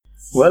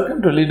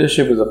Welcome to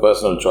Leadership is a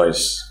Personal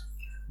Choice.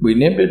 We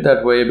named it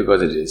that way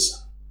because it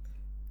is.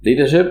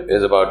 Leadership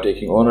is about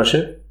taking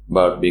ownership,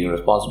 about being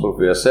responsible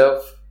for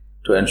yourself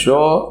to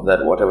ensure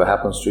that whatever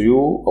happens to you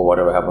or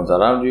whatever happens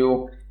around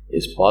you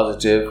is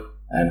positive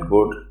and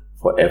good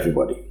for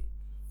everybody.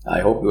 I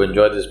hope you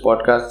enjoyed these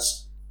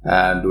podcasts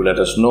and do let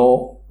us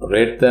know,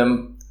 rate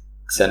them,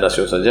 send us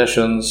your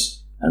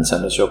suggestions and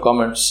send us your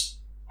comments.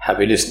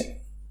 Happy listening.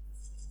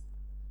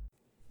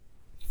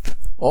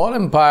 All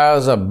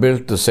empires are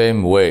built the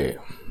same way,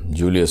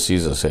 Julius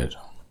Caesar said,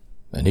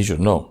 and he should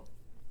know.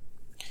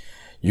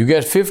 You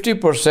get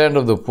 50%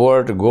 of the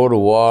poor to go to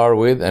war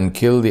with and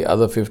kill the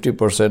other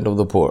 50% of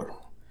the poor,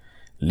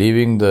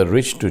 leaving the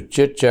rich to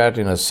chit-chat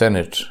in a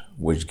Senate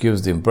which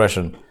gives the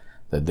impression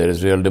that there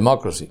is real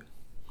democracy.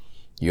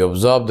 You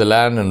absorb the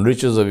land and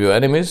riches of your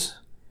enemies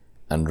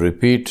and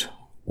repeat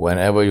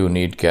whenever you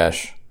need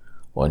cash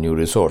or new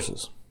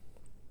resources.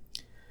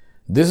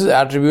 This is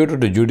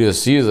attributed to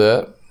Julius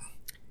Caesar.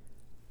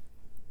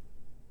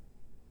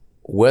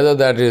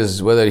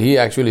 Whether he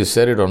actually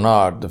said it or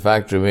not, the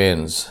fact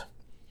remains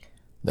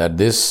that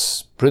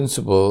this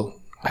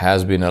principle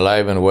has been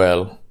alive and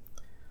well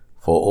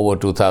for over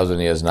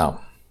 2,000 years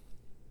now.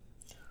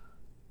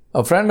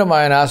 A friend of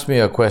mine asked me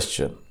a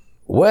question.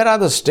 Where are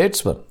the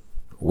statesmen?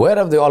 Where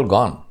have they all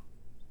gone?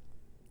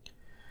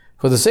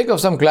 For the sake of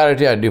some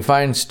clarity, I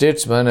define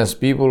statesmen as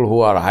people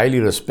who are highly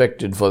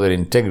respected for their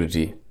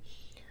integrity,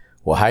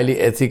 were highly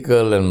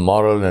ethical and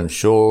moral and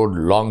showed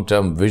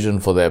long-term vision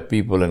for their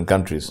people and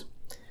countries,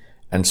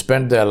 and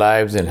spent their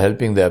lives in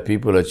helping their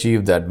people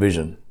achieve that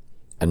vision,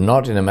 and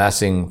not in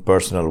amassing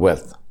personal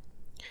wealth.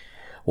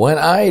 When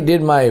I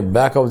did my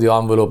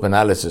back-of-the-envelope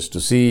analysis to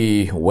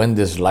see when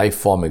this life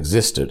form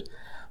existed,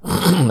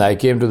 I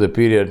came to the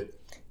period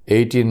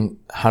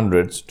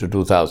 1800s to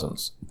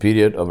 2000s, a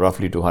period of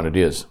roughly 200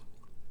 years.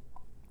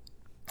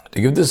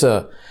 To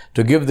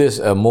give this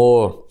a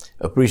more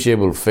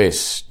appreciable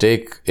face,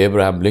 take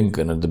Abraham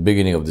Lincoln at the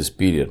beginning of this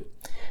period,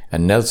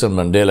 and Nelson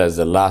Mandela as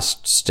the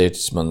last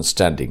statesman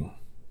standing.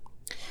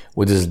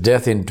 With his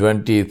death in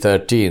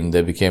 2013,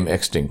 they became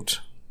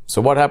extinct.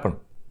 So what happened?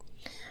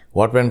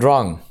 What went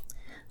wrong?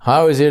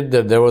 How is it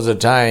that there was a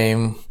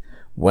time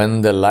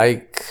when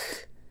like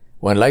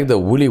the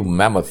woolly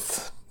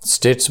mammoth,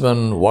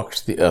 statesmen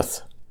walked the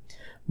earth,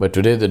 but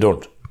today they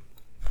don't?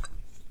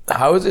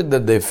 How is it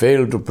that they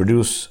fail to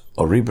produce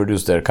or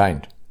reproduce their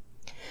kind?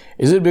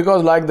 Is it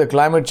because, like the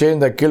climate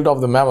change that killed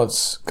off the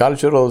mammoths,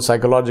 cultural,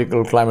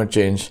 psychological climate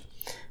change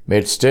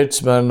made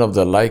statesmen of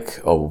the like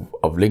of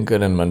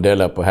Lincoln and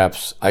Mandela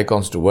perhaps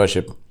icons to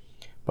worship,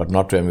 but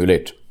not to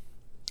emulate?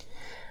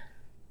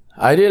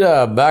 I did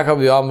a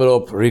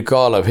back-of-the-envelope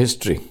recall of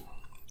history.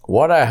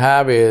 What I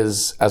have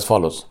is as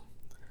follows.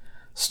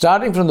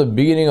 Starting from the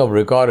beginning of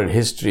recorded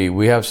history,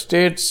 we have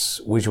states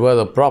which were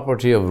the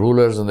property of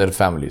rulers and their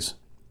families.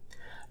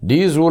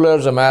 These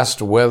rulers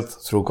amassed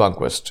wealth through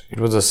conquest. It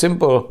was a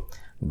simple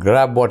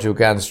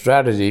grab-what-you-can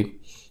strategy,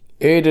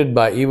 aided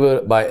by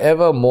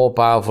ever more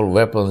powerful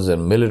weapons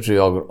and military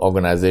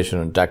organization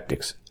and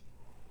tactics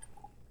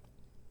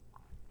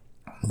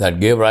that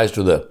gave rise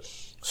to the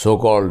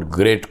so-called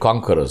great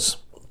conquerors,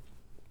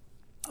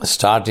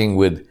 starting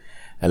with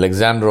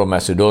Alexander of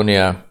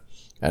Macedonia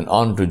and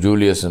on to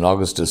Julius and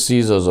Augustus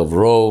Caesars of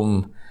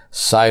Rome,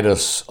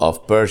 Cyrus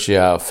of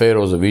Persia,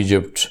 Pharaohs of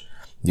Egypt,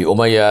 the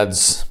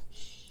Umayyads,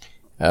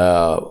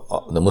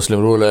 the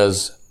Muslim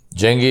rulers,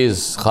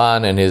 Genghis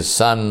Khan and his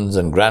sons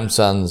and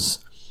grandsons,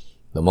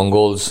 the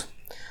Mongols,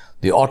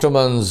 the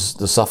Ottomans,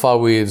 the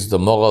Safavids, the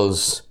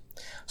Mughals,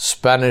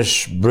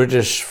 Spanish,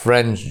 British,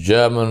 French,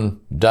 German,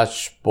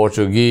 Dutch,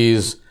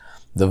 Portuguese,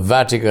 the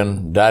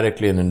Vatican,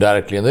 directly and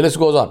indirectly, and the list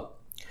goes on.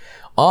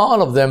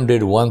 All of them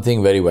did one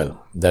thing very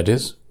well, that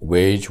is,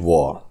 wage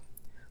war.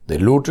 They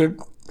looted,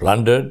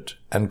 plundered,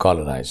 and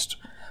colonized.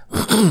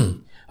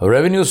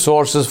 Revenue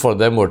sources for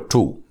them were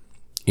two: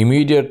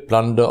 immediate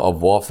plunder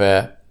of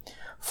warfare,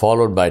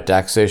 followed by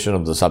taxation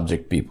of the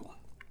subject people.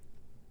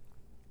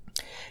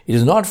 It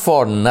is not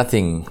for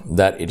nothing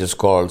that it is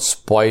called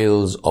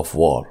spoils of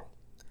war.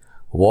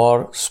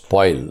 War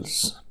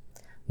spoils,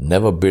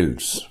 never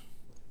builds.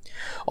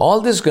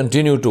 All this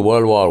continued to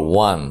World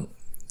War I,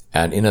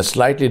 and in a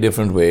slightly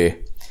different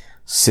way,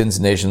 since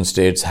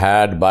nation-states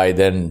had by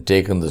then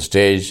taken the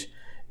stage,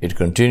 it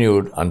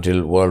continued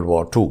until World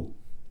War II.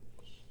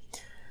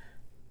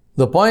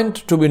 The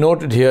point to be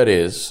noted here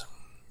is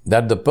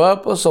that the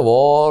purpose of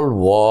all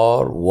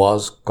war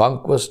was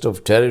conquest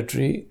of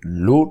territory,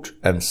 loot,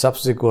 and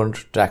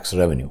subsequent tax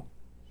revenue.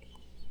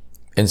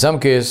 In some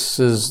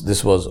cases,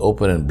 this was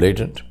open and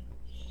blatant.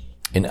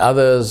 In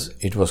others,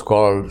 it was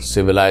called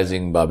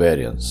civilizing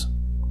barbarians.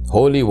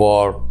 Holy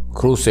war,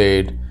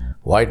 crusade,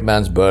 white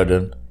man's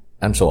burden,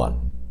 and so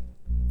on.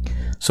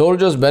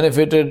 Soldiers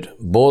benefited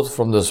both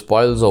from the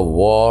spoils of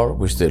war,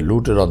 which they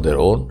looted on their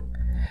own,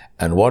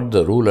 and what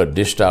the ruler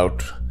dished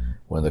out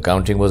when the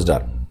counting was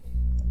done.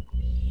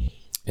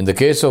 In the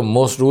case of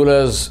most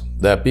rulers,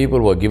 their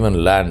people were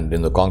given land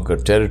in the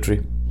conquered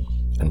territory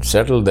and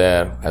settled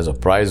there as a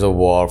prize of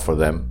war for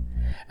them,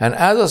 and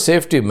as a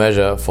safety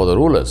measure for the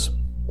rulers.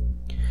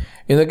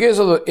 In the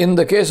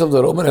case of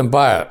the Roman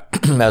Empire,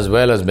 as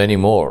well as many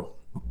more,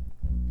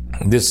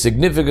 this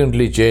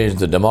significantly changed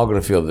the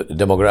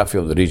demography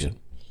of the region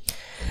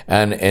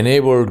and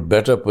enabled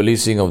better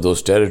policing of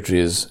those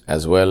territories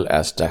as well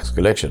as tax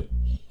collection.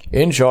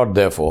 In short,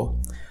 therefore,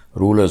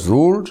 rulers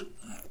ruled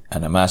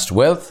and amassed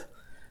wealth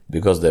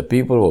because their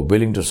people were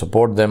willing to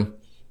support them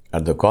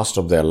at the cost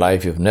of their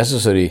life if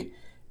necessary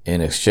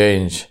in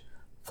exchange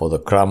for the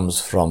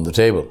crumbs from the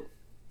table.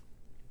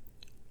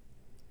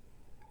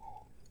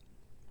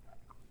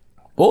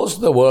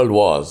 Post the World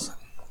Wars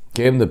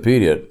came the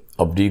period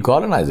of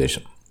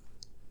decolonization.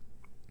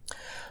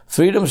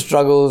 Freedom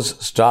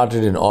struggles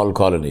started in all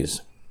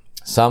colonies.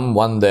 Some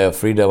won their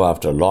freedom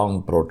after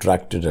long,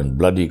 protracted and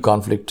bloody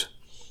conflict.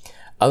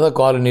 Other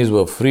colonies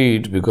were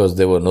freed because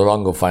they were no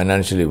longer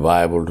financially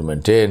viable to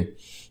maintain,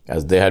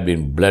 as they had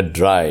been bled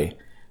dry,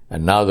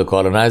 and now the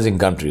colonizing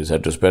countries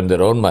had to spend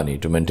their own money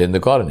to maintain the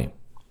colony.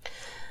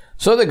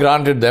 So they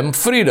granted them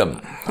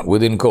freedom,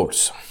 within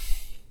quotes.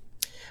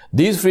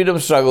 These freedom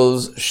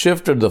struggles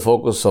shifted the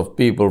focus of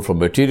people from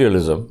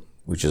materialism,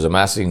 which is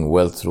amassing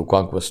wealth through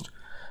conquest,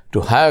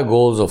 to higher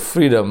goals of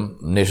freedom,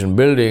 nation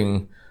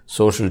building,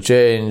 social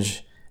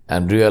change,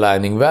 and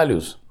realigning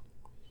values.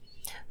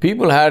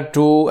 People had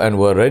to and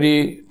were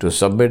ready to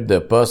submit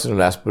their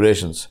personal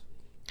aspirations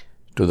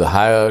to the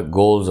higher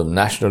goals of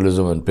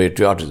nationalism and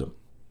patriotism.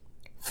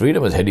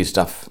 Freedom is heady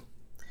stuff.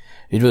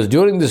 It was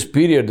during this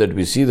period that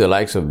we see the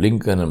likes of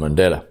Lincoln and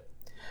Mandela,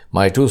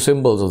 my two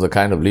symbols of the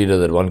kind of leader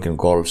that one can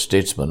call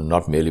statesman and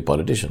not merely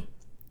politician.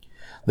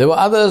 There were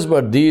others,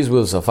 but these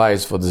will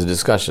suffice for this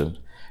discussion,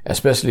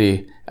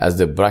 especially as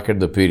they bracket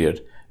the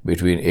period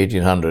between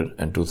 1800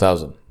 and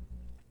 2000.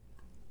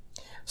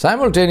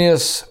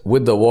 Simultaneous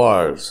with the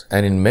wars,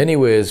 and in many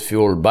ways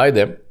fueled by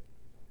them,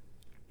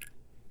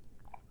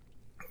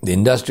 the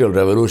Industrial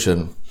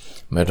Revolution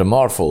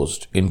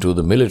metamorphosed into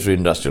the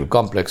military-industrial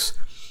complex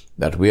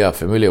that we are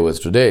familiar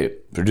with today,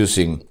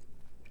 producing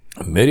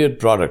myriad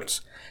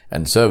products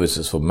and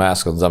services for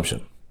mass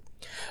consumption.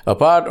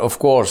 Apart, of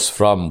course,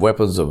 from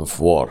weapons of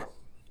war,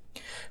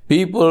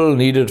 people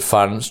needed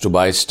funds to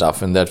buy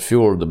stuff, and that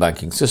fueled the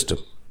banking system.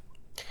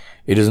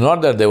 It is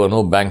not that there were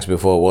no banks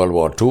before World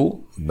War II.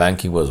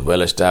 Banking was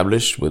well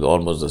established with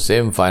almost the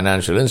same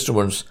financial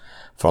instruments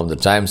from the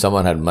time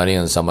someone had money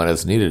and someone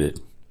else needed it.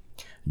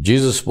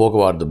 Jesus spoke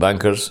about the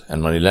bankers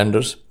and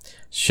moneylenders.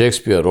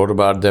 Shakespeare wrote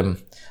about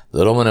them.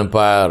 The Roman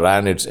Empire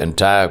ran its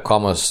entire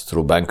commerce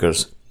through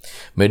bankers.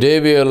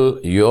 Medieval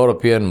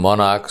European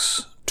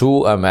monarchs,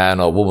 to a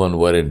man or woman,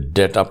 were in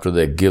debt up to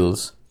their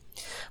gills.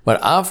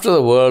 But after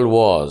the world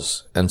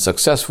wars and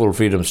successful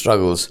freedom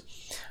struggles,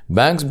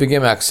 banks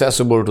became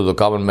accessible to the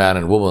common man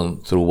and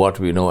woman through what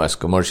we know as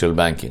commercial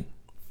banking.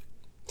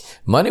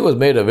 Money was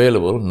made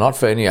available not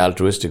for any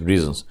altruistic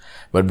reasons,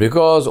 but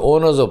because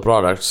owners of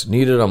products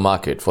needed a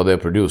market for their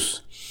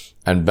produce,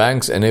 and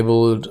banks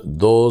enabled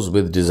those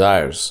with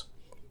desires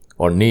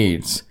or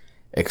needs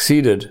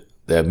exceeded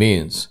their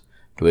means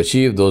to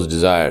achieve those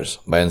desires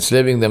by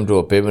enslaving them to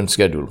a payment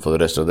schedule for the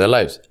rest of their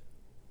lives.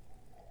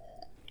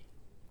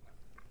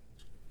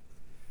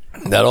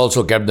 That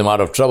also kept them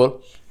out of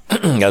trouble,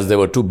 as they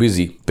were too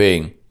busy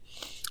paying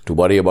to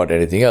worry about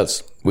anything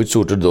else, which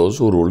suited those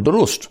who ruled the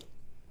roost.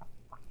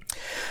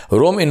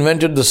 Rome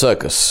invented the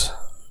circus.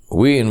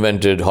 We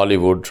invented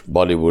Hollywood,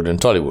 Bollywood, and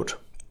Tollywood.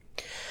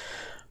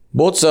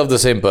 Both serve the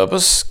same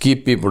purpose: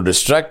 keep people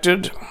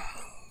distracted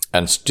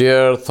and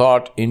steer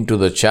thought into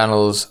the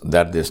channels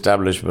that the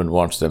establishment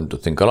wants them to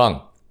think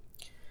along.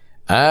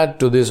 Add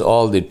to this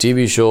all the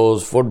TV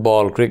shows,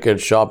 football, cricket,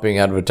 shopping,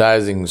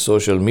 advertising,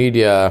 social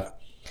media,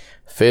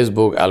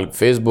 Facebook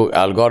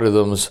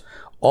algorithms,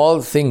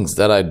 all things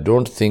that I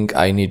don't think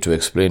I need to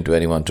explain to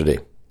anyone today.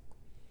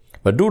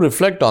 But do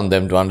reflect on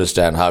them to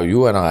understand how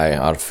you and I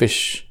are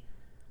fish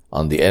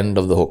on the end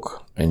of the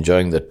hook,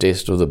 enjoying the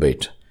taste of the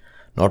bait,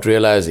 not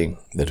realizing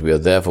that we are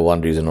there for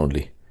one reason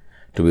only: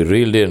 to be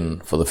reeled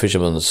in for the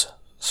fisherman's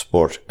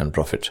sport and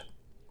profit.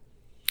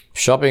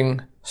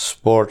 Shopping,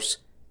 sports,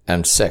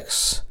 and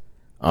sex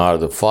are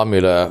the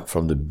formula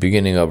from the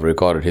beginning of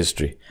recorded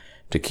history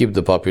to keep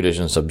the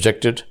population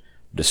subjected,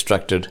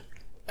 distracted,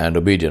 and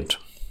obedient.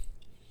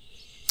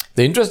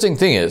 The interesting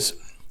thing is,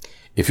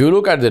 if you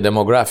look at the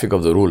demographic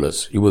of the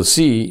rulers, you will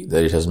see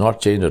that it has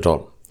not changed at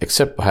all,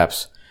 except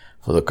perhaps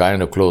for the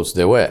kind of clothes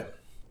they wear.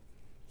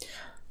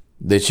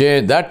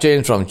 That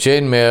changed from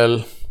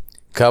chainmail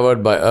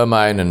covered by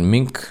ermine and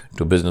mink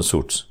to business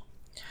suits.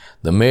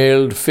 The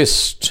mailed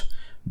fist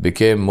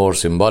became more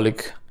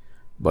symbolic,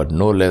 but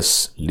no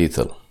less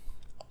lethal.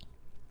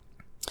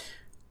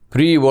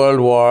 Pre-World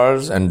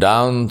Wars and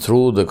down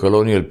through the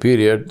colonial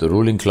period, the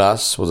ruling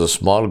class was a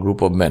small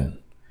group of men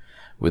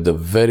with a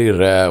very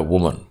rare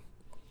woman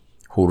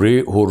who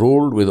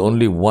ruled with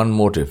only one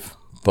motive: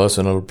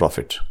 personal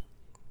profit.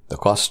 The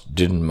cost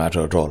didn't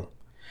matter at all.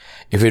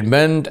 If it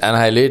meant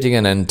annihilating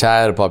an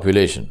entire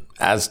population,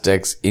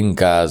 Aztecs,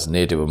 Incas,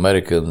 Native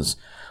Americans,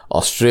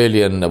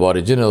 Australian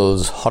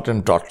Aboriginals,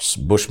 Hottentots,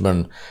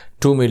 Bushmen,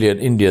 2 million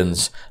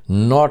Indians,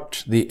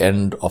 not the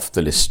end of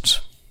the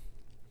list.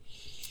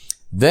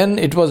 Then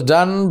it was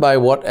done by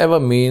whatever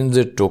means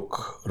it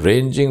took,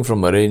 ranging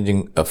from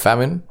arranging a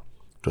famine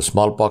to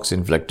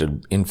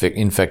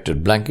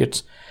smallpox-infected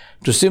blankets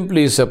to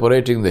simply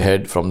separating the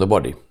head from the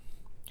body.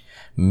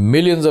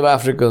 Millions of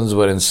Africans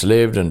were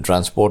enslaved and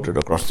transported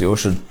across the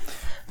ocean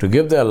to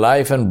give their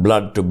life and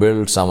blood to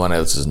build someone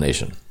else's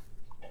nation.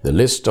 The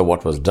list of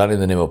what was done in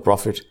the name of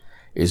profit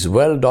is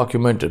well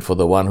documented for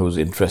the one who is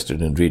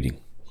interested in reading.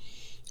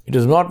 It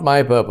is not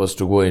my purpose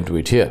to go into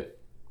it here.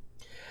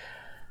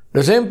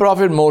 The same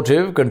profit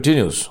motive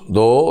continues,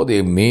 though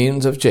the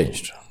means have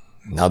changed.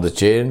 Now the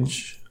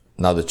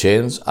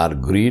chains are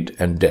greed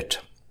and debt.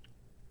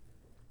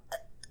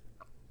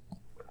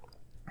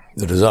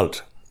 The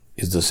result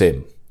is the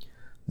same.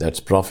 That's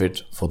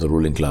profit for the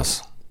ruling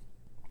class.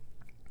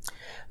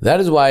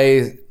 That is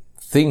why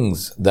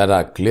things that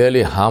are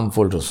clearly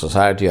harmful to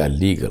society are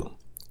legal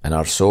and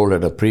are sold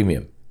at a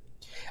premium.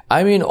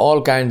 I mean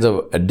all kinds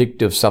of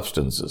addictive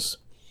substances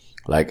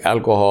like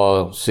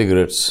alcohol,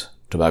 cigarettes,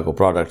 tobacco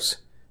products,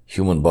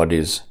 human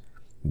bodies,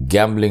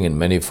 gambling in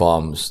many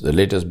forms, the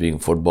latest being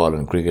football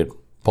and cricket,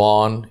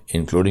 porn,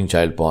 including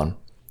child porn,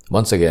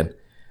 once again,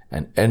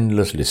 an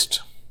endless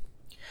list.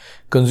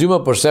 Consumer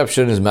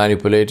perception is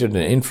manipulated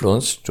and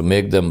influenced to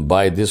make them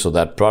buy this or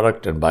that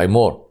product and buy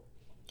more.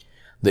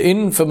 The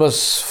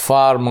infamous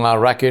pharma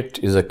racket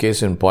is a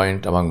case in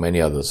point among many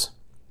others,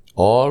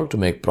 all to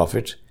make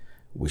profit,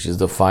 which is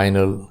the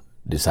final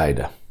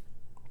decider.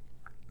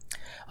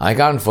 I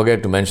can't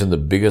forget to mention the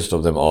biggest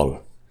of them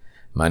all,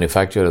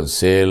 manufacture and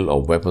sale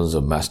of weapons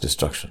of mass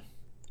destruction.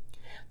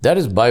 That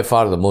is by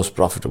far the most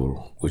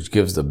profitable, which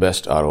gives the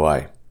best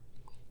ROI,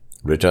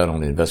 return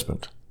on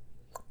investment.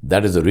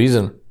 That is the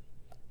reason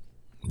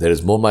there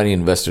is more money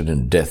invested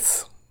in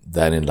death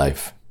than in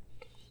life,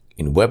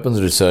 in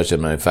weapons research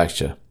and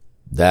manufacture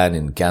than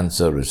in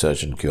cancer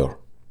research and cure.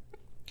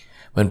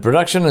 When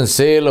production and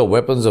sale of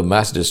weapons of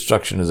mass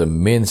destruction is a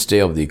mainstay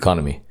of the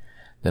economy,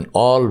 then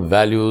all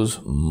values,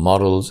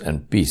 morals,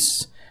 and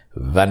peace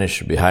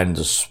vanish behind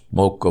the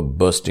smoke of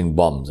bursting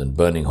bombs and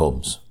burning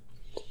homes.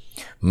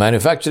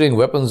 Manufacturing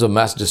weapons of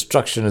mass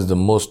destruction is the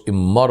most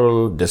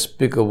immoral,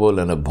 despicable,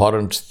 and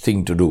abhorrent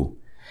thing to do,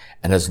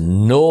 and has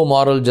no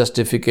moral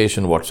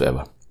justification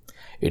whatsoever.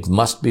 It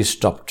must be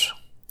stopped.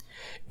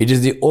 It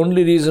is the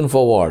only reason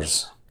for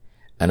wars,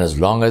 and as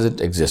long as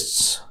it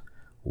exists,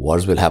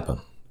 wars will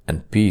happen,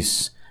 and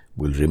peace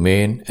will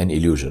remain an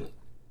illusion.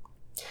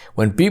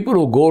 When people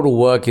who go to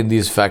work in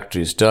these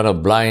factories turn a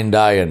blind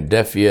eye and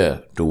deaf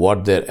ear to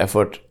what their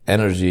effort,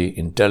 energy,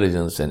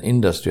 intelligence, and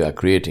industry are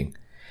creating,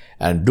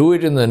 and do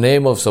it in the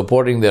name of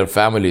supporting their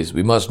families,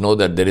 we must know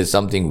that there is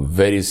something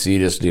very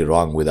seriously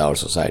wrong with our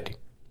society.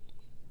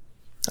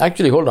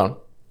 Actually, hold on.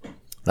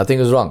 Nothing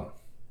is wrong.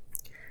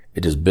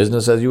 It is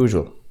business as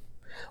usual.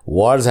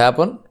 Wars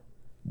happen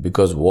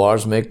because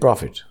wars make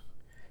profit.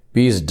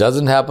 Peace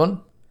doesn't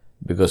happen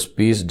because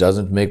peace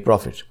doesn't make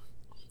profit.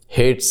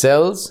 Hate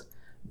sells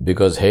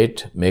because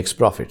hate makes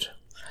profit.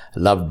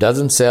 Love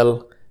doesn't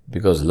sell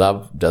because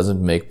love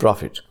doesn't make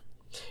profit.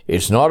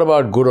 It's not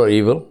about good or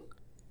evil.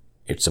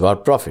 It's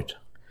about profit.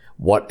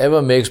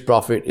 Whatever makes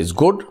profit is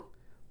good.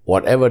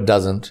 Whatever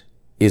doesn't,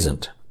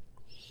 isn't.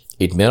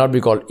 It may not be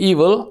called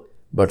evil,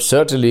 but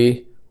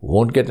certainly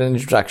won't get any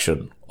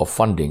traction or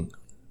funding,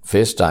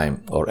 face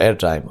time or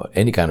airtime or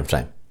any kind of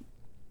time.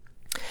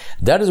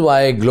 That is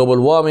why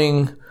global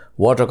warming,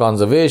 water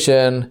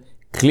conservation,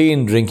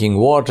 clean drinking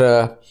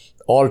water,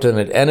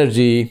 alternate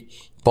energy,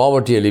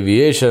 poverty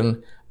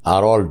alleviation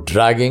are all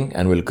dragging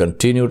and will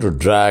continue to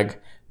drag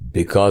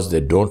because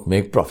they don't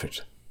make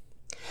profit.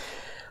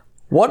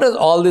 What does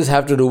all this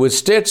have to do with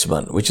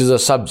Statesman, which is the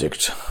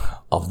subject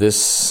of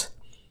this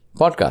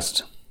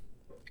podcast?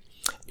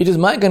 It is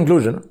my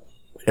conclusion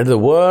that the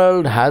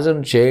world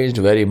hasn't changed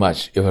very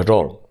much, if at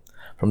all,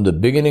 from the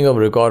beginning of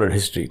recorded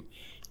history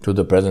to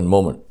the present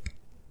moment.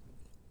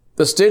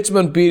 The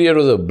Statesman period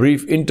was a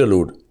brief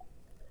interlude,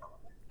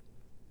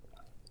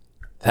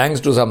 thanks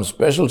to some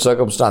special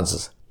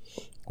circumstances,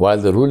 while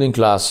the ruling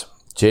class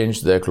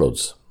changed their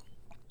clothes.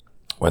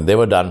 When they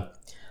were done,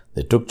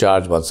 they took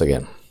charge once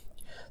again.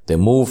 They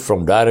moved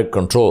from direct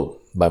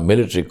control by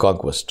military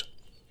conquest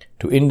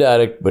to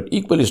indirect but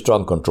equally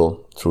strong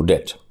control through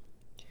debt.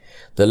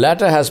 The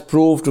latter has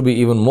proved to be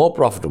even more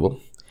profitable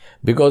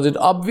because it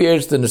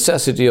obviates the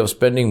necessity of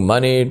spending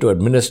money to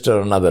administer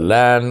another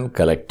land,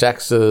 collect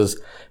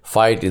taxes,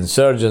 fight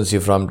insurgency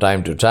from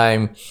time to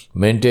time,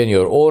 maintain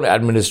your own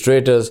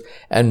administrators,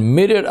 and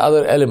myriad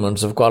other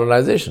elements of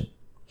colonization.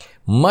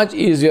 Much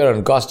easier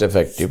and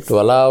cost-effective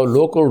to allow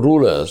local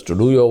rulers to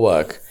do your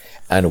work,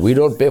 and we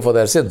don't pay for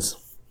their sins.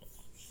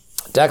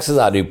 Taxes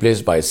are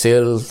replaced by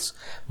sales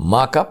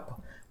markup,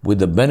 with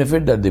the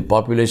benefit that the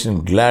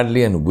population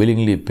gladly and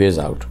willingly pays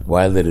out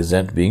while they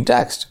resent being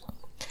taxed.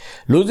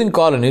 Losing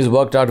colonies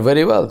worked out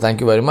very well, thank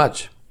you very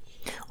much.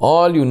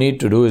 All you need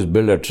to do is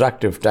build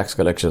attractive tax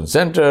collection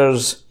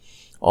centers,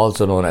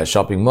 also known as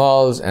shopping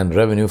malls, and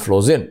revenue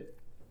flows in.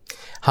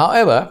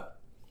 However,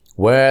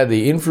 where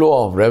the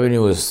inflow of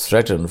revenue is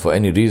threatened for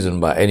any reason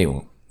by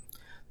anyone,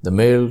 the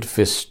mailed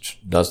fist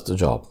does the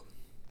job.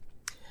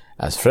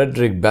 As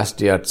Frederick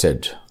Bastiat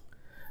said,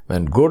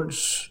 when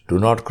goods do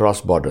not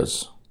cross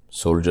borders,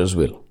 soldiers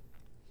will.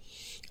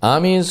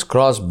 Armies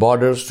cross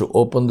borders to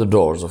open the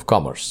doors of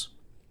commerce.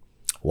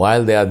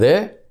 While they are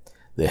there,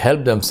 they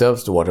help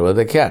themselves to whatever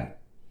they can,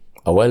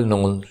 a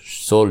well-known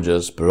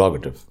soldier's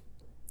prerogative.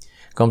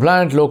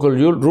 Compliant local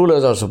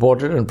rulers are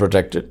supported and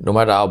protected, no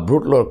matter how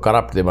brutal or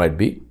corrupt they might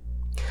be.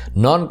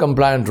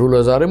 Non-compliant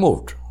rulers are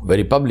removed,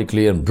 very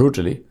publicly and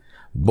brutally,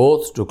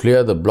 both to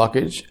clear the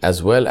blockage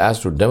as well as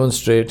to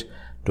demonstrate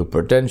to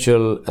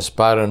potential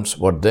aspirants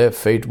what their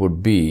fate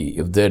would be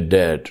if they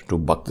dared to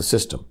buck the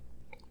system.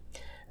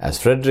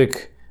 As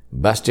Frederick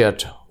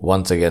Bastiat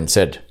once again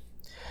said,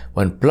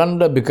 when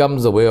plunder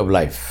becomes the way of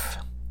life,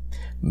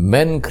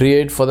 men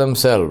create for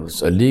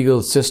themselves a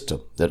legal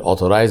system that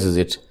authorizes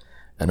it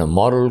and a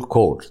moral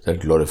code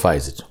that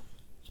glorifies it.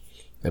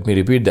 Let me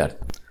repeat that.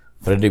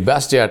 Frederick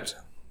Bastiat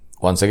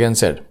once again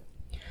said,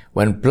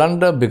 when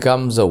plunder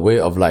becomes a way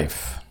of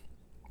life,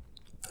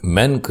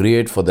 men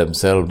create for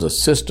themselves a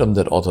system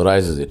that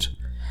authorizes it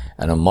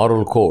and a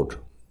moral code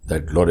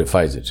that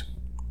glorifies it.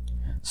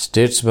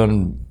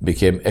 Statesmen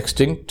became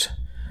extinct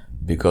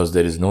because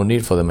there is no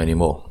need for them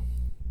anymore.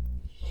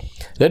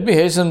 Let me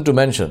hasten to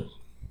mention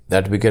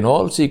that we can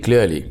all see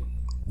clearly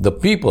the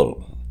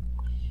people,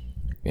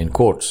 in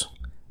quotes,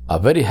 are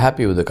very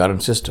happy with the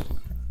current system.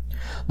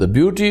 The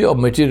beauty of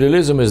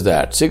materialism is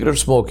that cigarette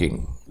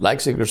smoking,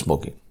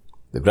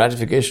 the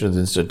gratification is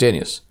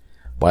instantaneous,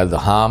 while the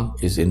harm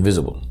is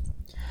invisible.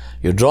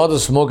 You draw the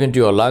smoke into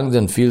your lungs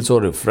and feel so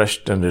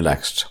refreshed and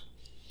relaxed,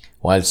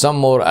 while some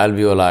more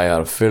alveoli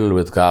are filled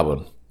with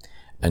carbon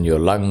and your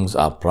lungs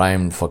are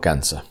primed for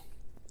cancer.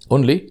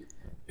 Only,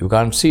 you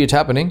can't see it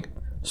happening,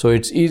 so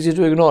it's easy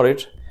to ignore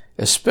it,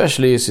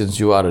 especially since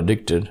you are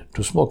addicted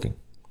to smoking.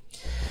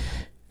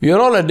 We are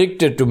all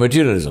addicted to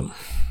materialism,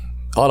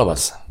 all of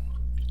us.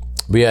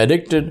 We are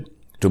addicted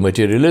to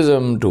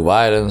materialism, to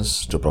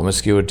violence, to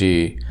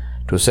promiscuity,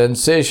 to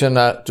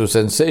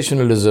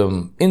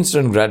sensationalism,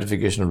 instant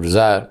gratification of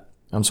desire,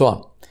 and so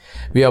on.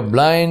 We are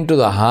blind to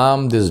the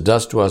harm this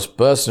does to us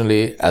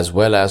personally as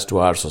well as to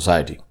our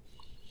society.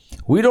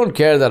 We don't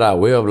care that our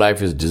way of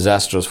life is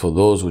disastrous for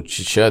those who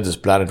share this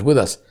planet with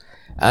us,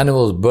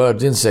 animals,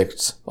 birds,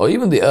 insects, or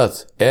even the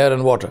earth, air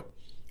and water.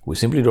 We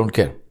simply don't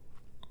care.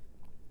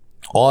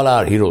 All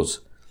our heroes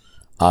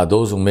are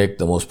those who make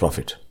the most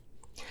profit.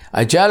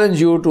 I challenge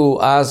you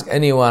to ask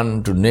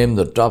anyone to name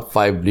the top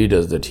 5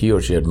 leaders that he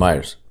or she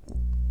admires.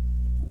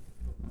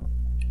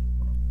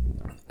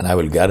 And I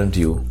will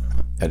guarantee you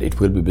that it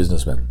will be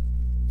businessmen.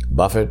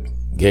 Buffett,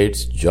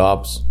 Gates,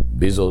 Jobs,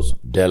 Bezos,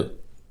 Dell,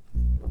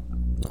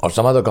 or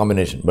some other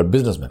combination, but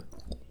businessmen.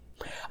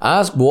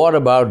 Ask what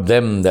about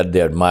them that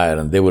they admire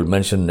and they will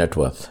mention net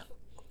worth,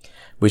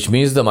 which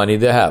means the money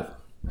they have,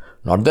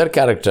 not their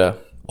character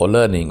or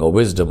learning or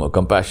wisdom or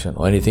compassion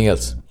or anything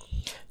else,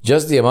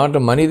 just the amount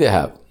of money they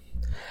have.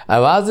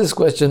 I've asked this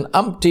question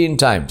umpteen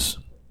times.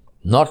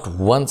 Not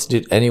once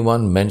did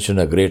anyone mention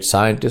a great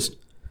scientist,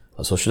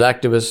 a social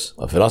activist,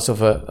 a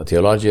philosopher, a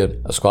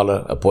theologian, a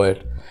scholar, a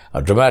poet,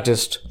 a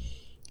dramatist,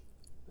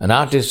 an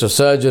artist, a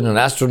surgeon, an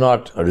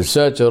astronaut, a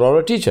researcher, or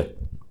a teacher.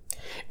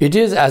 It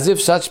is as if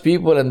such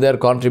people and their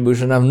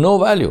contribution have no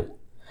value.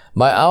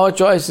 By our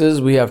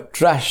choices, we have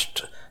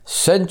trashed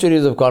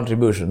centuries of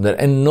contribution that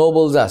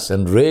ennobles us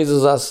and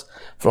raises us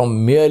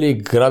from merely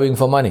grubbing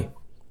for money.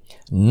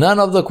 None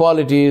of the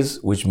qualities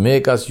which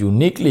make us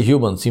uniquely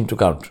human seem to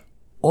count.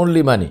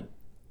 Only money,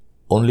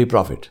 only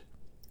profit.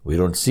 We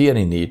don't see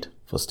any need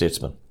for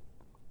statesmen.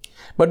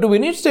 But do we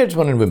need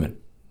statesmen and women?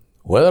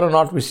 Whether or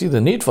not we see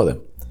the need for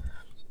them?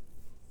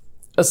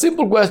 A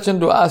simple question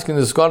to ask in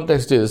this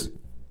context is,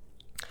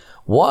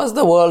 was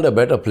the world a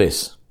better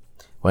place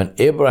when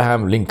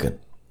Abraham Lincoln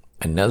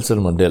and Nelson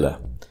Mandela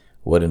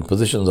were in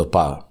positions of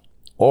power,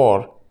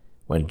 or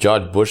when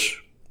George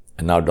Bush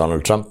and now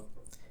Donald Trump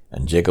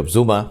and Jacob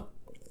Zuma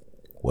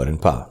were in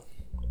power?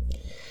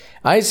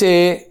 I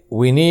say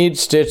we need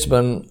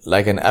statesmen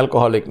like an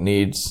alcoholic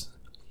needs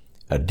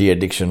a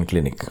de-addiction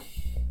clinic.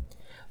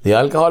 The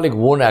alcoholic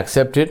won't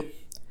accept it,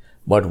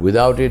 but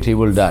without it he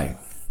will die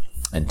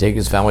and take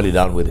his family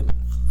down with him.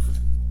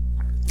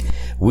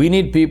 We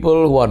need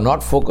people who are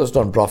not focused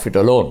on profit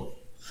alone,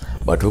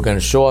 but who can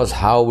show us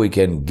how we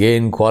can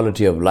gain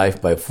quality of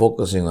life by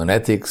focusing on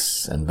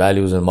ethics and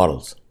values and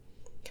morals.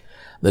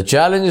 The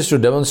challenge is to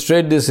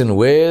demonstrate this in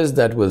ways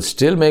that will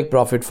still make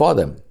profit for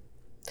them.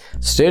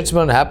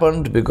 Statesmen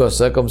happened because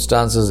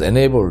circumstances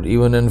enabled,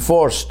 even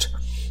enforced,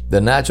 the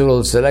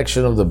natural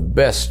selection of the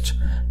best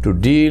to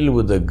deal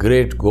with the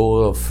great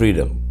goal of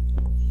freedom.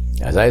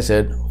 As I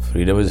said,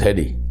 freedom is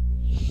heady,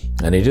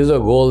 and it is a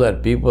goal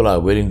that people are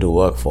willing to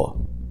work for.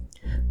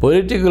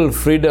 Political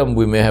freedom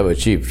we may have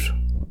achieved,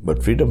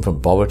 but freedom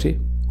from poverty,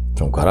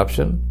 from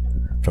corruption,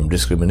 from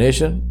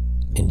discrimination,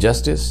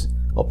 injustice,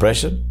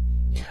 oppression,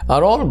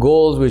 are all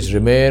goals which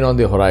remain on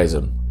the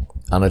horizon,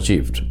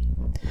 unachieved.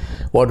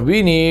 What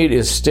we need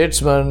is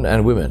statesmen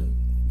and women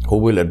who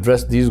will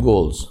address these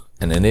goals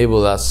and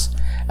enable us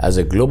as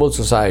a global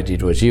society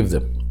to achieve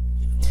them.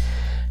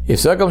 If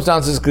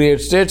circumstances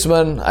create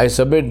statesmen, I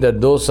submit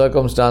that those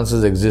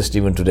circumstances exist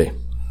even today,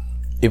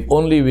 if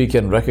only we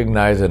can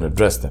recognize and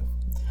address them.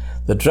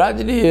 The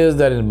tragedy is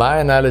that in my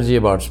analogy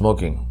about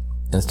smoking,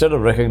 instead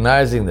of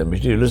recognizing the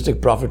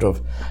materialistic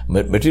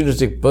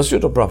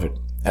pursuit of profit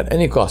at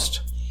any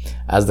cost,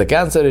 as the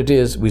cancer it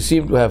is, we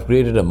seem to have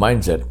created a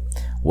mindset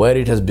where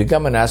it has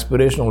become an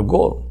aspirational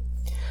goal.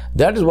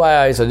 That is why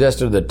I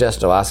suggested the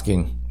test of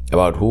asking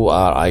about who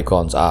our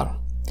icons are.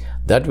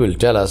 That will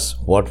tell us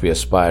what we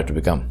aspire to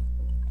become.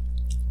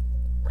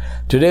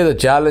 Today, the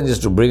challenge is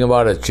to bring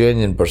about a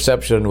change in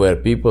perception where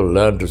people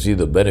learn to see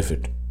the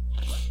benefit,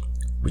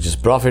 which is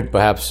profit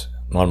perhaps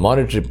in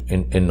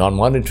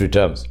non-monetary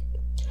terms.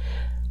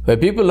 Where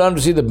people learn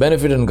to see the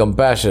benefit in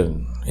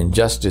compassion, in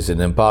justice, in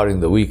empowering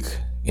the weak,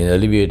 in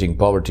alleviating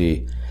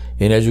poverty,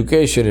 in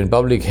education, in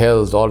public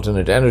health,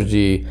 alternate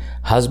energy,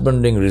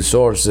 husbanding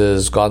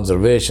resources,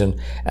 conservation,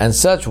 and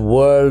such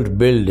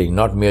world-building,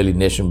 not merely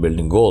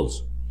nation-building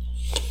goals.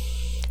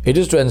 It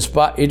is to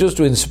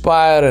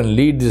inspire and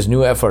lead this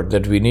new effort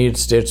that we need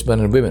statesmen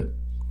and women.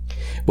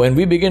 When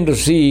we begin to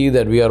see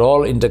that we are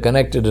all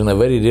interconnected in a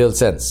very real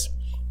sense,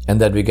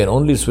 and that we can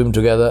only swim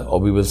together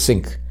or we will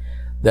sink,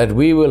 that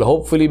we will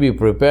hopefully be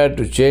prepared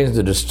to change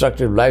the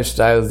destructive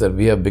lifestyles that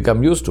we have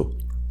become used to.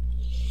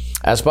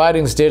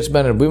 Aspiring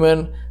statesmen and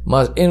women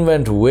must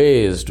invent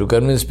ways to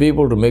convince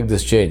people to make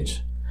this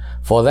change.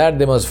 For that,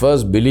 they must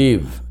first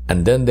believe,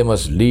 and then they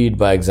must lead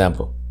by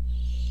example.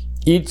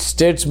 Each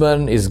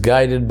statesman is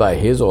guided by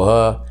his or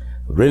her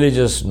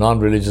religious,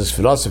 non-religious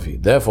philosophy.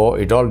 Therefore,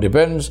 it all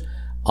depends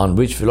on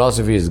which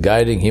philosophy is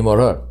guiding him or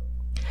her.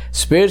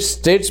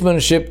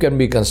 Statesmanship can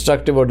be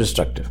constructive or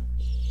destructive.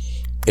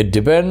 It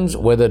depends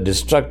whether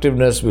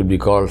destructiveness will be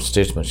called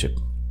statesmanship.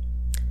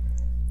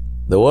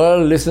 The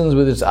world listens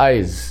with its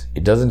eyes.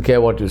 It doesn't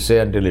care what you say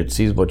until it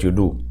sees what you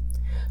do.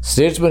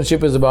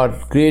 Statesmanship is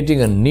about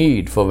creating a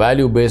need for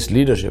value-based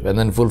leadership and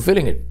then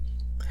fulfilling it.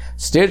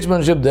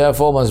 Statesmanship,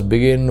 therefore, must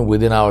begin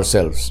within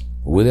ourselves,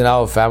 within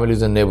our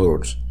families and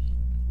neighborhoods.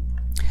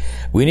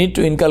 We need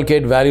to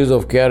inculcate values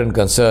of care and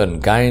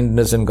concern,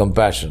 kindness and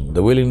compassion,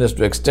 the willingness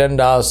to extend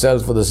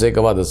ourselves for the sake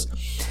of others,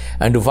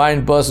 and to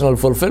find personal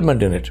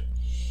fulfillment in it.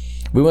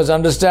 We must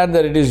understand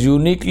that it is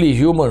uniquely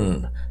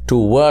human to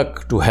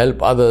work to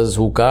help others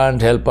who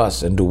can't help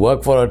us, and to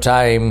work for a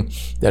time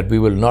that we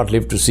will not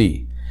live to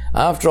see.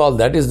 After all,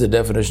 that is the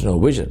definition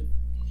of vision.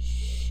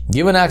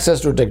 Given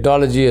access to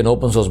technology and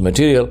open source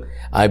material,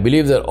 I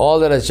believe that all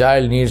that a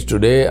child needs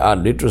today are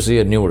literacy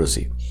and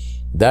numeracy.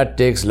 That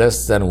takes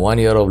less than 1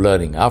 year of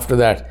learning. After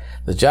that,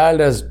 the child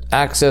has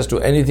access to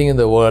anything in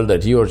the world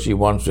that he or she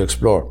wants to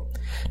explore.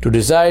 To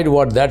decide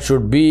what that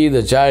should be,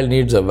 the child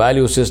needs a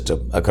value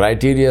system, a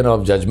criterion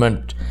of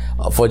judgment,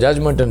 for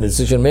judgment and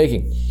decision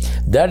making.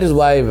 That is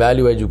why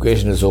value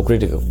education is so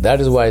critical. That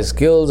is why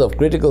skills of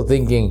critical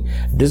thinking,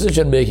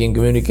 decision making,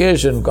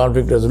 communication,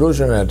 conflict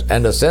resolution,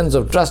 and a sense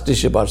of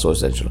trusteeship are so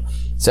essential.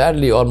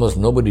 Sadly, almost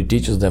nobody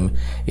teaches them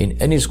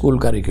in any school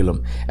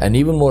curriculum, and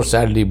even more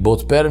sadly,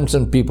 both parents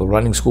and people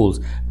running schools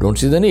don't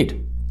see the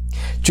need.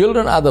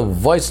 Children are the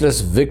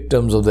voiceless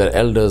victims of their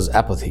elders'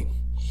 apathy.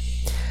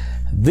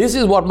 This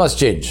is what must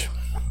change.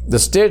 The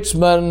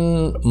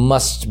statesman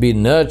must be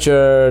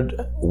nurtured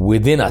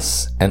within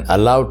us and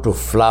allowed to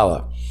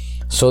flower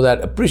so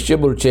that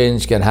appreciable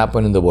change can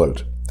happen in the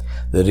world.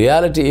 The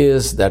reality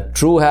is that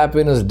true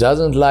happiness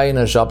doesn't lie in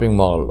a shopping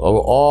mall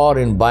or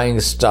in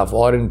buying stuff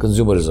or in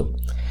consumerism.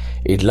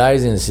 It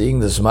lies in seeing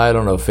the smile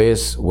on a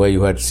face where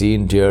you had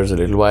seen tears a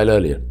little while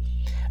earlier,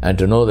 and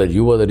to know that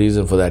you were the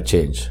reason for that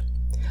change.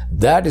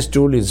 That is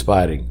truly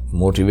inspiring,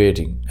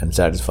 motivating, and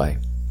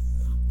satisfying.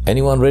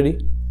 Anyone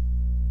ready?